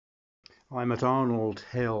I'm at Arnold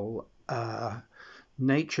Hill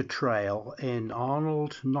Nature Trail in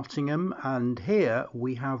Arnold, Nottingham, and here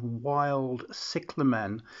we have wild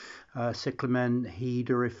cyclamen, Cyclamen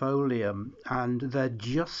hederifolium, and they're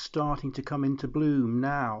just starting to come into bloom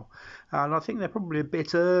now. And I think they're probably a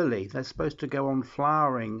bit early. They're supposed to go on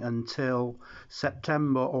flowering until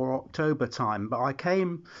September or October time, but I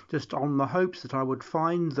came just on the hopes that I would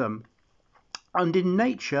find them. And in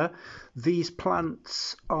nature, these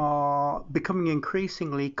plants are becoming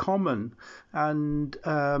increasingly common. And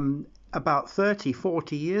about 30,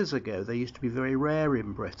 40 years ago, they used to be very rare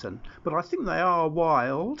in Britain. But I think they are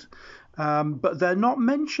wild. But they're not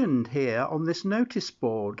mentioned here on this notice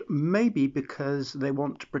board, maybe because they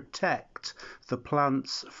want to protect the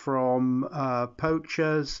plants from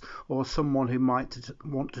poachers or someone who might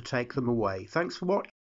want to take them away. Thanks for watching.